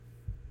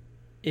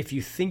If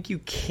you think you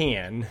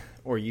can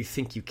or you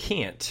think you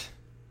can't,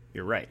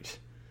 you're right.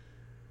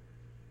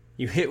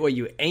 You hit what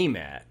you aim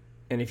at,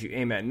 and if you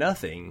aim at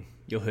nothing,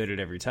 you'll hit it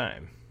every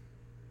time.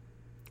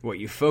 What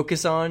you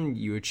focus on,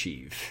 you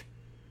achieve.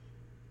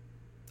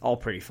 All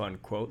pretty fun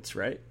quotes,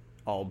 right?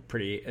 All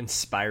pretty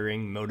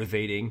inspiring,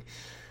 motivating.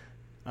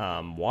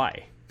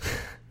 Why?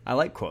 I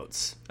like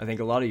quotes. I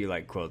think a lot of you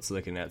like quotes,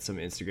 looking at some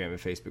Instagram and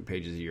Facebook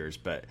pages of yours,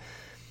 but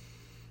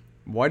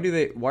why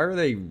are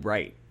they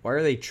right? Why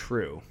are they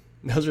true?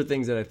 Those are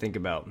things that I think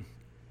about.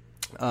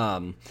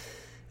 And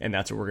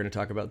that's what we're going to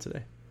talk about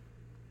today.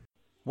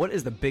 What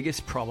is the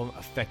biggest problem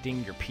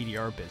affecting your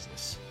PDR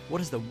business? What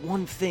is the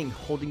one thing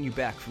holding you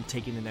back from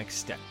taking the next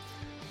step?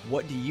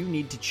 What do you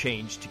need to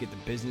change to get the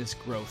business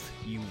growth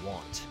you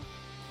want?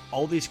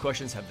 All these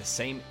questions have the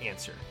same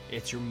answer.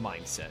 It's your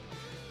mindset.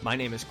 My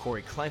name is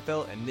Corey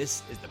Kleinfeld, and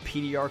this is the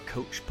PDR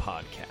Coach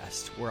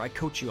Podcast, where I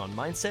coach you on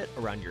mindset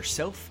around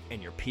yourself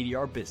and your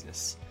PDR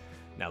business.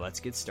 Now let's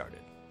get started.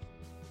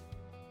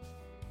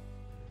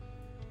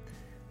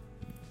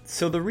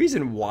 So the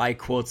reason why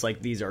quotes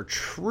like these are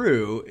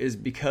true is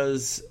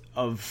because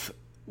of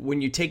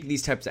when you take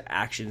these types of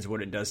actions,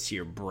 what it does to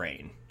your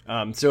brain.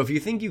 So if you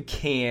think you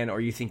can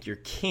or you think you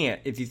can't,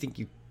 if you think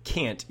you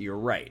can't, you're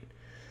right.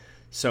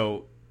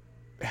 So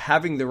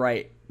having the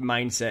right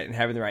mindset and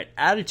having the right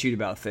attitude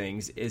about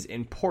things is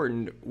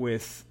important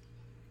when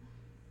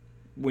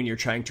you're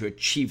trying to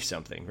achieve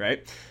something,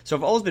 right? So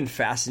I've always been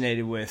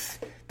fascinated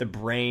with the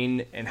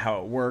brain and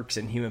how it works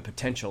and human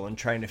potential and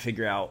trying to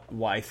figure out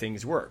why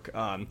things work.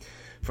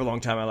 For a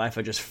long time in my life,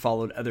 I just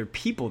followed other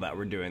people that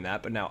were doing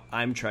that, but now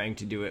I'm trying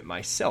to do it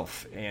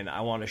myself, and I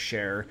want to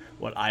share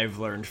what I've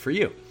learned for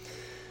you.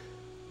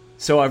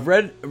 So I've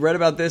read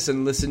about this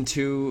and listened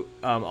to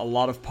a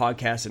lot of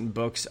podcasts and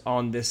books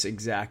on this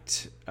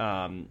exact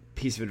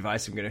piece of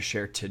advice I'm going to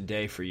share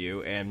today for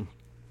you. And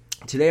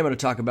today I'm going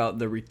to talk about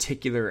the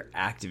reticular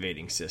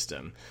activating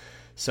system.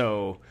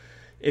 So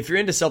if you're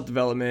into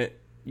self-development,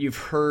 you've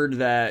heard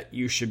that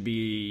you should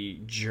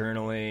be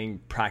journaling,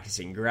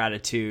 practicing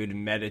gratitude,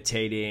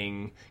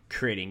 meditating,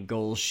 creating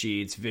goal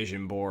sheets,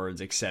 vision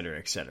boards, et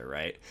cetera,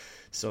 right?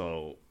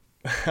 So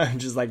I'm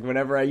just like,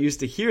 whenever I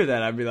used to hear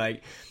that, I'd be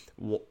like,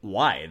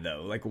 why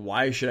though? Like,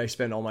 why should I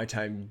spend all my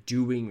time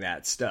doing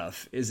that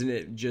stuff? Isn't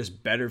it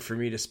just better for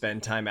me to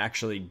spend time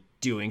actually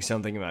doing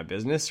something in my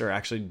business or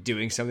actually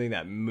doing something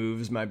that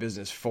moves my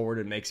business forward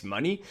and makes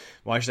money?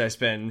 Why should I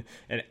spend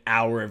an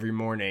hour every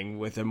morning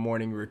with a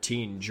morning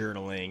routine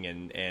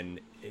journaling and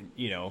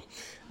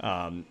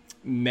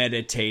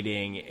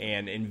meditating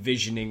and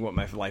envisioning what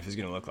my life is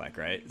going to look like,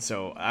 right?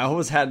 So I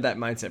always had that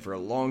mindset for a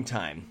long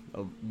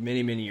time,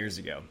 many, many years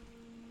ago.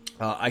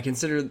 I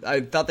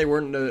thought they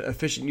weren't an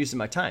efficient use of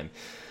my time,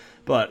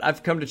 but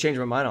I've come to change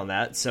my mind on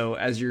that. So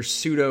as your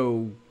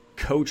pseudo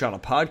coach on a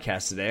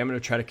podcast today, I'm going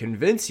to try to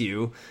convince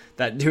you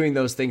that doing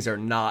those things are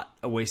not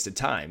a waste of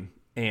time.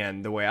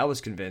 And the way I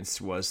was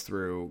convinced was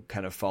through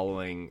kind of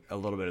following a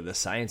little bit of the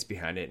science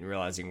behind it and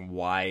realizing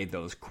why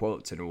those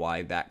quotes and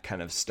why that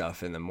kind of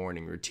stuff in the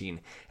morning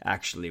routine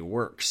actually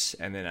works.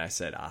 And then I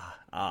said,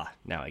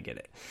 now I get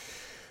it.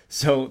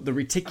 So the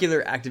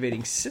reticular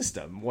activating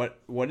system,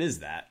 what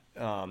is that?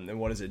 And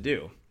what does it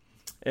do?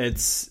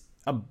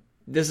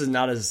 This is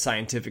not as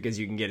scientific as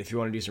you can get. If you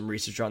want to do some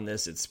research on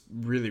this, it's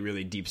really,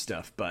 really deep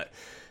stuff. But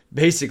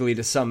basically,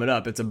 to sum it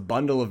up, it's a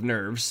bundle of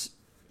nerves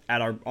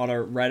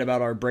right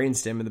about our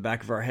brainstem in the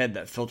back of our head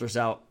that filters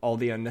out all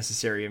the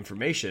unnecessary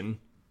information,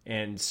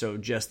 and so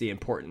just the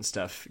important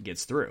stuff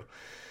gets through.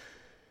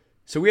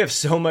 So we have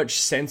so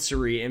much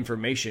sensory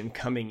information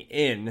coming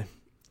in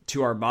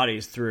to our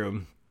bodies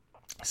through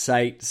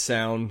sight,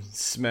 sound,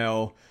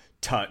 smell,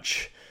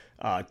 touch,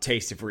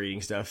 taste if we're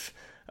eating stuff,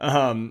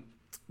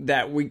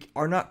 that we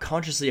are not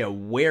consciously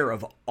aware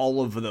of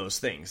all of those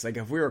things. Like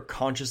if we were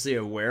consciously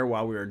aware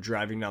while we were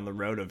driving down the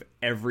road of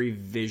every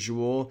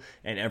visual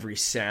and every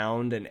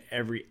sound and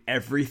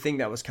everything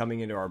that was coming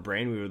into our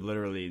brain, we would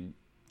literally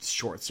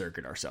short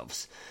circuit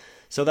ourselves.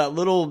 So that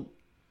little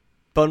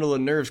bundle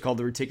of nerves called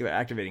the reticular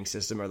activating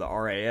system, or the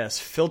RAS,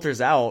 filters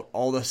out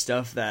all the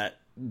stuff that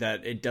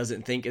it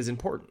doesn't think is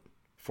important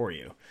for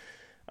you.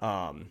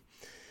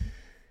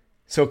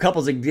 So a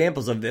couple of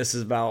examples of this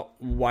is about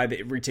why the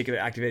reticular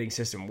activating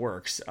system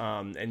works.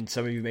 And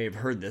some of you may have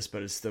heard this,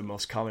 but it's the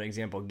most common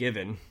example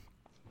given.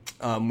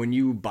 When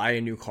you buy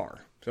a new car.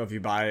 So if you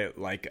buy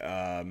like,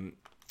 a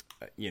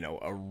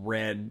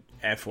red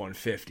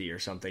F-150 or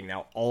something,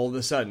 now all of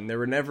a sudden, there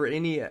were never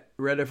any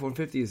red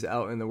F-150s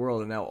out in the world.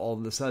 And now all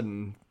of a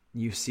sudden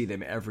you see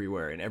them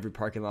everywhere, in every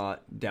parking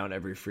lot, down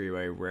every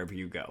freeway, wherever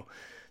you go.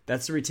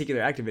 That's the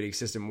reticular activating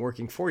system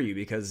working for you,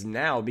 because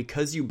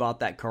you bought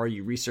that car,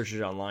 you researched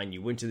it online,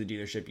 you went to the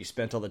dealership, you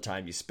spent all the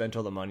time, you spent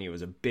all the money, it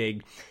was a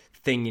big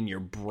thing in your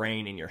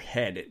brain, in your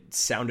head, it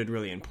sounded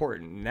really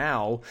important.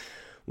 Now,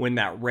 when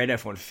that red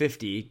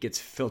F-150 gets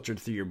filtered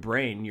through your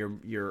brain,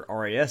 your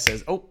RAS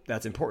says, oh,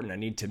 that's important, I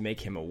need to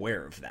make him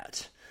aware of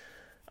that.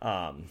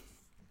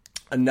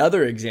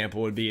 Another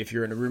example would be if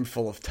you're in a room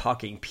full of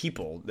talking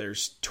people.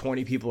 There's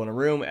 20 people in a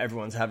room.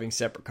 Everyone's having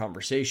separate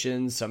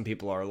conversations. Some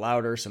people are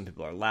louder. Some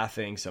people are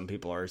laughing. Some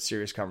people are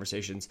serious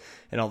conversations.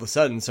 And all of a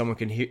sudden, someone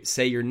can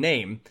say your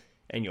name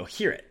and you'll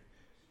hear it,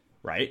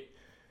 right?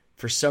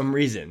 For some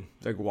reason.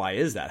 Like, why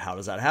is that? How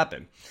does that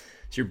happen?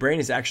 So your brain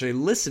is actually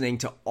listening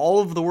to all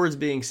of the words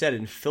being said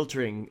and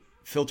filtering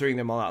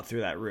them all out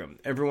through that room.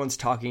 Everyone's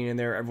talking in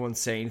there. Everyone's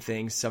saying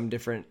things, some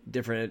different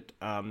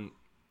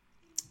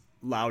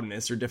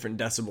loudness or different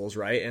decibels,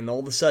 right? And all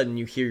of a sudden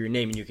you hear your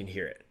name and you can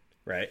hear it,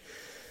 right?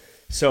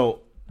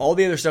 So all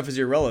the other stuff is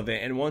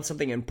irrelevant. And once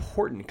something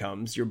important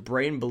comes, your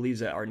brain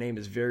believes that our name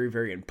is very,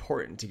 very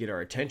important to get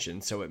our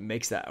attention. So it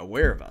makes that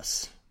aware of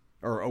us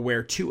or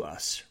aware to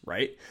us,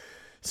 right?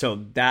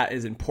 So that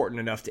is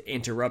important enough to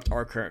interrupt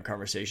our current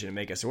conversation and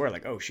make us aware,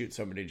 like, oh shoot,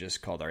 somebody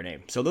just called our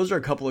name. So those are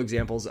a couple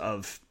examples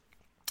of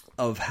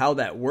how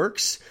that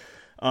works.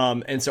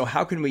 And so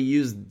how can we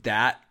use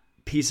that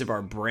piece of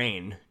our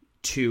brain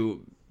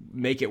to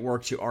make it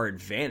work to our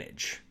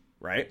advantage,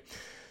 right?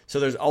 So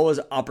there's always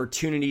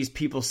opportunities,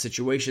 people,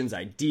 situations,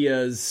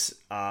 ideas,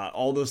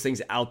 all those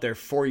things out there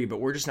for you,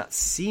 but we're just not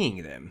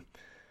seeing them,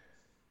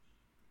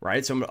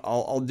 right? So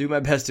I'll do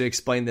my best to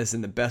explain this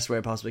in the best way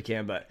I possibly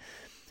can, but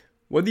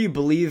whether you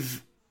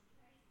believe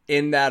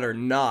in that or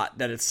not,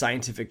 that it's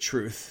scientific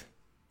truth,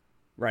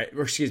 right?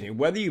 Or excuse me,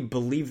 whether you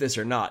believe this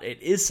or not, it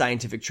is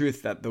scientific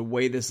truth that the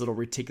way this little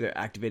reticular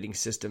activating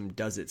system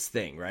does its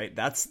thing, right?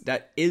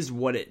 That is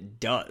what it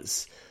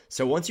does.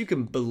 So once you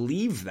can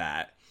believe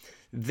that,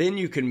 then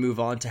you can move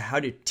on to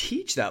how to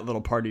teach that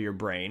little part of your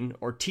brain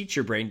or teach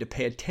your brain to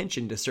pay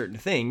attention to certain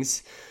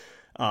things,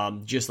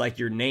 just like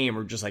your name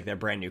or just like that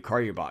brand new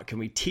car you bought. Can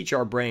we teach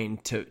our brain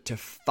to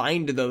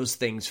find those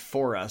things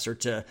for us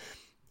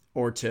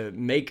or to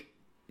make,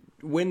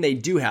 when they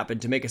do happen,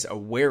 to make us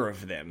aware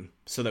of them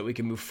so that we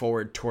can move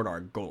forward toward our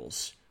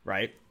goals,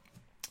 right?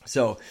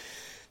 So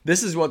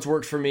this is what's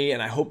worked for me,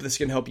 and I hope this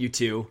can help you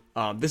too.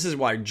 This is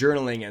why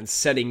journaling and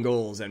setting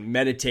goals and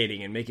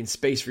meditating and making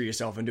space for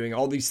yourself and doing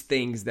all these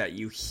things that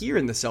you hear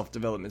in the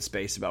self-development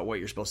space about what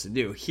you're supposed to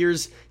do.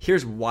 Here's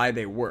why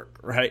they work,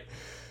 right?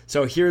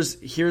 So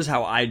here's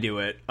how I do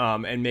it,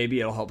 and maybe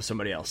it'll help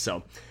somebody else.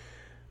 So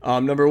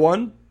number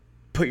one,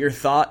 put your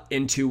thought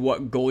into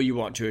what goal you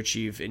want to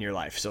achieve in your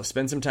life. So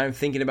spend some time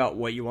thinking about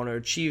what you want to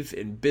achieve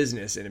in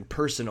business and in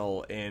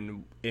personal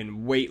and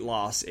in weight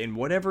loss and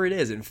whatever it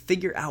is, and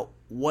figure out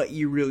what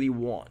you really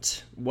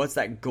want. What's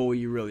that goal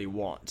you really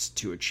want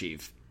to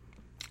achieve?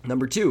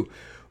 Number two,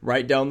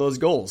 write down those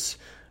goals.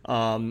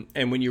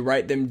 And when you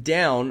write them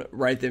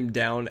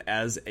down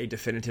as a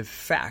definitive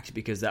fact,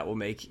 because that will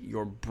make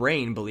your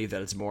brain believe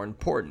that it's more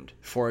important.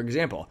 For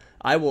example,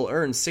 I will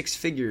earn 6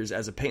 figures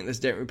as a paintless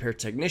dent repair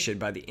technician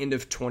by the end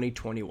of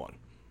 2021,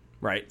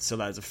 right? So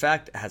that is a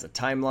fact. It has a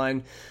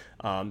timeline.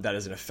 That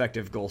is an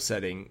effective goal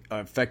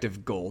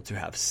to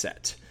have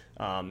set.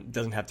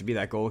 Doesn't have to be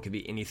that goal. It could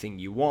be anything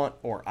you want,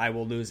 or I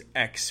will lose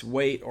X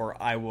weight, or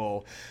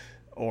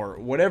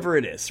whatever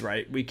it is,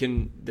 right?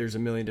 There's a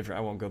million different,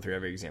 I won't go through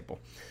every example.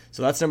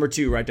 So that's number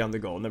 2, write down the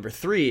goal. Number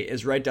 3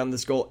 is write down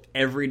this goal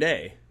every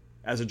day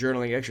as a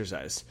journaling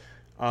exercise.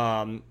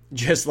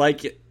 Just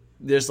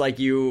like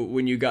you,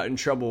 when you got in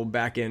trouble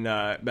back in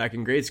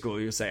grade school,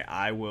 you say,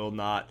 I will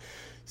not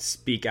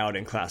speak out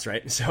in class,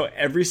 right? So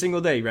every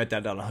single day, you write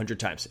that down 100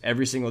 times.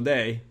 Every single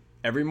day,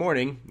 every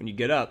morning when you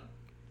get up,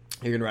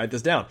 you're going to write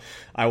this down.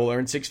 I will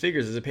earn 6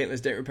 figures as a paintless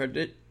dent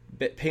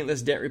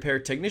repair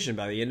technician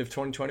by the end of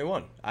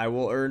 2021. I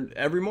will earn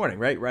every morning,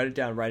 right? Write it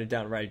down.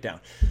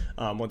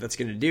 What that's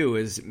going to do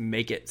is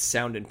make it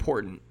sound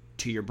important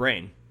to your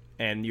brain,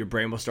 and your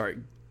brain will start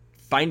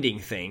finding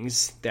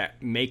things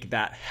that make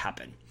that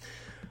happen.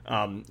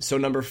 So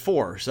number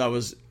 4. So that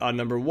was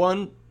number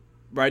 1,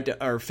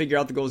 figure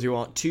out the goals you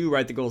want. 2,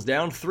 write the goals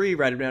down. 3,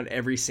 write them down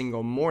every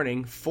single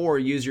morning. 4,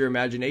 use your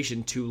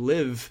imagination to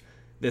live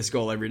this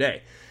goal every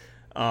day.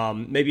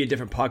 Maybe a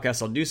different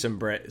podcast I'll do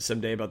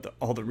someday about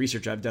all the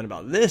research I've done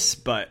about this,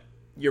 but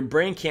your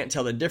brain can't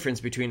tell the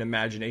difference between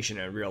imagination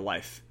and real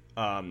life.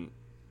 Having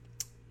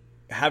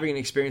an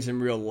experience in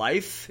real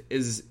life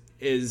is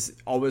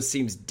always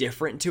seems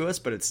different to us,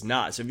 but it's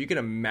not. So if you can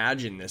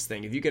imagine this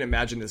thing, if you can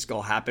imagine this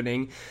goal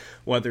happening,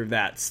 whether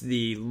that's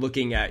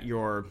looking at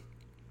your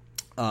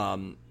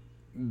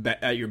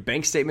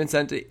bank statements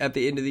at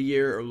the end of the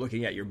year, or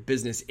looking at your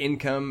business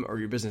income or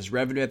your business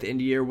revenue at the end of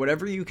the year,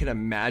 whatever you can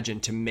imagine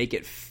to make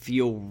it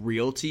feel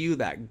real to you,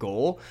 that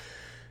goal,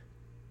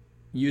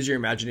 use your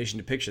imagination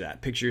to picture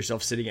that. Picture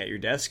yourself sitting at your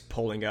desk,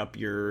 pulling up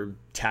your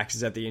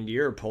taxes at the end of the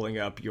year, or pulling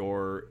up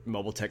your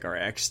Mobile Tech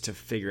RX to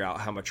figure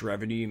out how much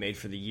revenue you made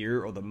for the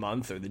year or the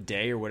month or the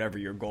day or whatever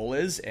your goal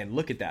is, and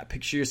look at that.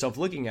 Picture yourself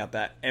looking at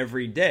that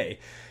every day.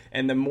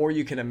 And the more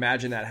you can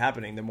imagine that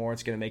happening, the more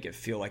it's going to make it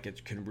feel like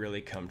it can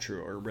really come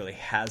true, or really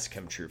has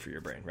come true for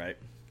your brain, right?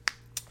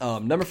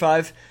 Number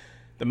 5,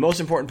 the most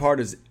important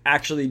part is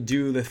actually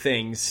do the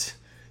things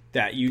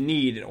that you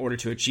need in order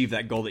to achieve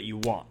that goal that you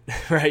want,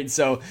 right?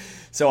 So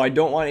I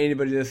don't want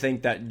anybody to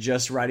think that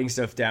just writing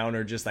stuff down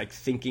or just like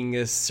thinking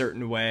a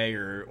certain way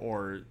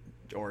or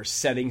or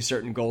setting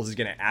certain goals is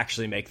going to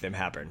actually make them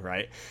happen,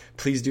 right?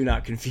 Please do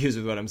not confuse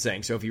with what I'm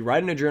saying. So if you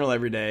write in a journal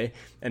every day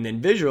and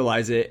then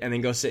visualize it and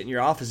then go sit in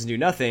your office and do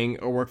nothing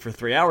or work for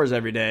 3 hours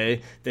every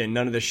day, then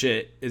none of the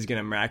shit is going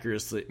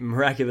to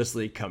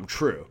miraculously come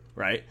true,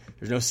 right?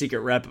 There's no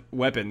secret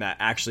weapon that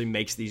actually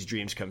makes these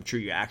dreams come true.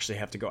 You actually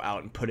have to go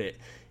out and put it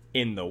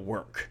in the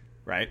work,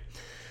 right?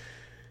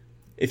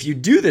 If you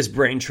do this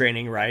brain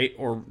training right,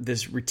 or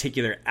this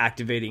reticular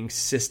activating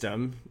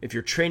system, if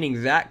you're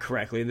training that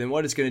correctly, then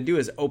what it's going to do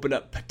is open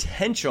up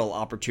potential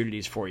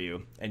opportunities for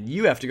you, and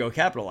you have to go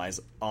capitalize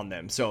on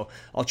them. So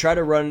I'll try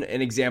to run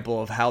an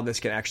example of how this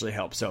can actually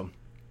help. So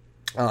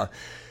to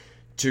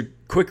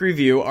quick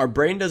review, our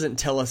brain doesn't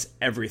tell us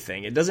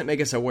everything. It doesn't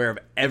make us aware of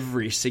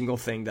every single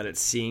thing that it's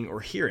seeing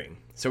or hearing.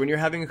 So when you're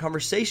having a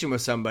conversation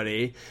with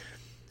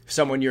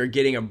someone, you're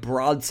getting a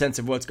broad sense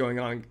of what's going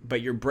on,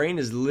 but your brain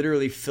is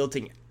literally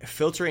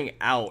filtering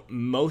out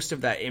most of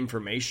that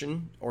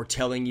information or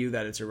telling you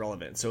that it's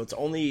irrelevant. So it's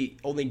only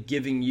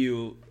giving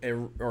you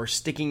or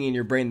sticking in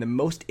your brain the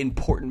most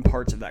important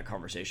parts of that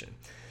conversation.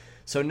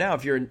 So now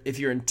if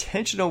you're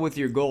intentional with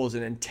your goals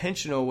and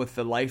intentional with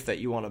the life that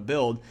you want to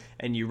build,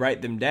 and you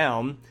write them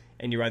down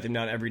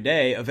every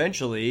day,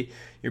 eventually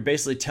you're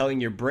basically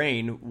telling your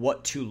brain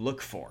what to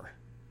look for,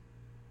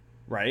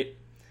 right?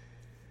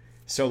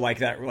 So like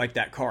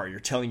that car, you're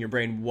telling your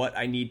brain what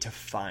I need to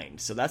find.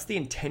 So that's the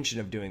intention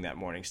of doing that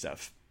morning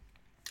stuff.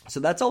 So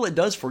that's all it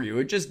does for you.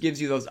 It just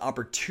gives you those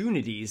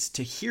opportunities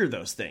to hear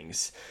those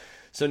things.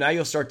 So now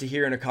you'll start to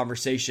hear in a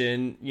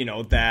conversation,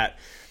 that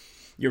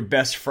your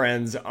best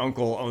friend's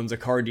uncle owns a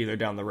car dealer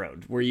down the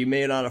road, where you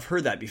may not have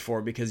heard that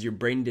before because your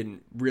brain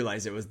didn't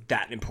realize it was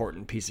that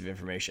important piece of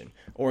information,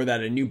 or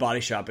that a new body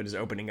shop is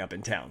opening up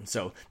in town.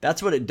 So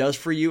that's what it does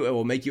for you. It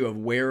will make you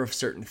aware of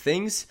certain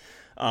things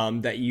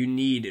that you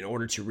need in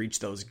order to reach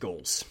those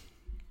goals.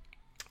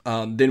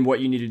 Then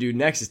what you need to do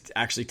next is to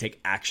actually take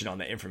action on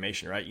that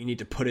information, right? You need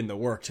to put in the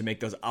work to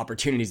make those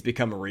opportunities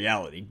become a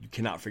reality. You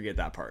cannot forget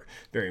that part.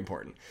 Very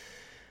important.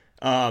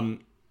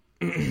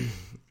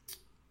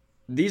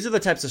 These are the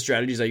types of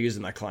strategies I use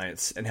with my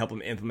clients and help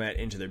them implement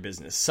into their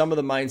business. Some of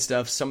the mind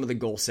stuff, some of the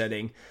goal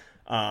setting.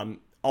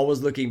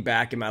 Always looking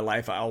back in my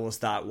life, I always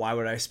thought, why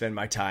would I spending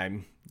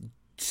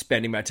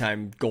my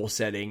time goal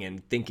setting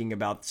and thinking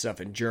about stuff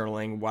and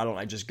journaling? Why don't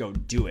I just go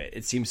do it?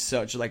 It seems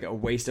such like a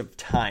waste of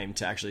time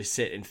to actually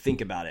sit and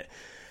think about it.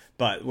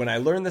 But when I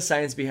learned the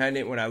science behind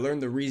it, when I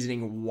learned the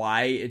reasoning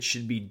why it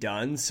should be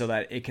done so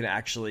that it can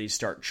actually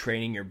start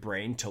training your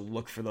brain to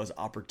look for those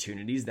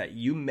opportunities that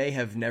you may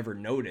have never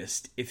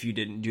noticed if you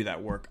didn't do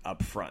that work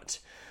up front.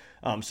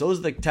 So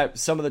those are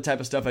some of the type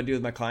of stuff I do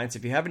with my clients.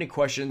 If you have any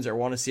questions or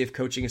want to see if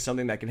coaching is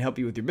something that can help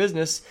you with your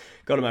business,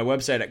 go to my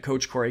website at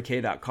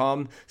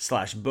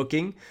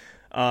coachcoryk.com/booking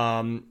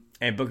and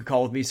book a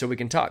call with me so we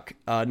can talk.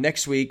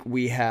 Next week,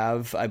 we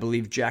have, I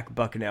believe, Jack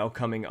Bucknell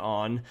coming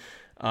on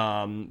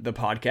the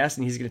podcast,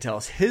 and he's going to tell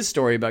us his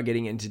story about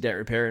getting into debt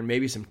repair and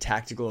maybe some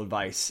tactical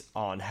advice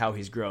on how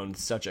he's grown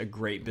such a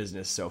great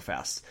business so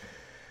fast.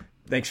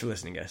 Thanks for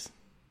listening, guys.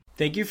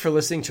 Thank you for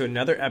listening to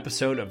another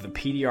episode of the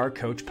PDR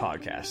Coach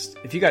Podcast.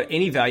 If you got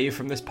any value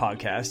from this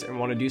podcast and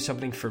want to do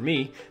something for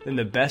me, then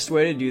the best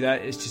way to do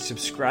that is to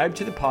subscribe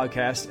to the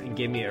podcast and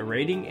give me a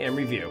rating and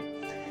review.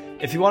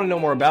 If you want to know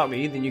more about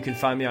me, then you can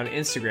find me on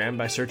Instagram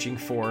by searching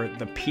for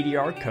the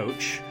PDR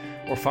Coach,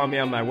 or find me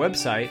on my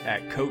website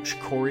at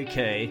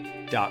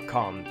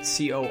coachcoryk.com,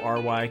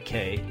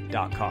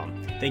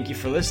 CORYK.com. Thank you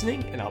for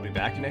listening, and I'll be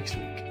back next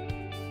week.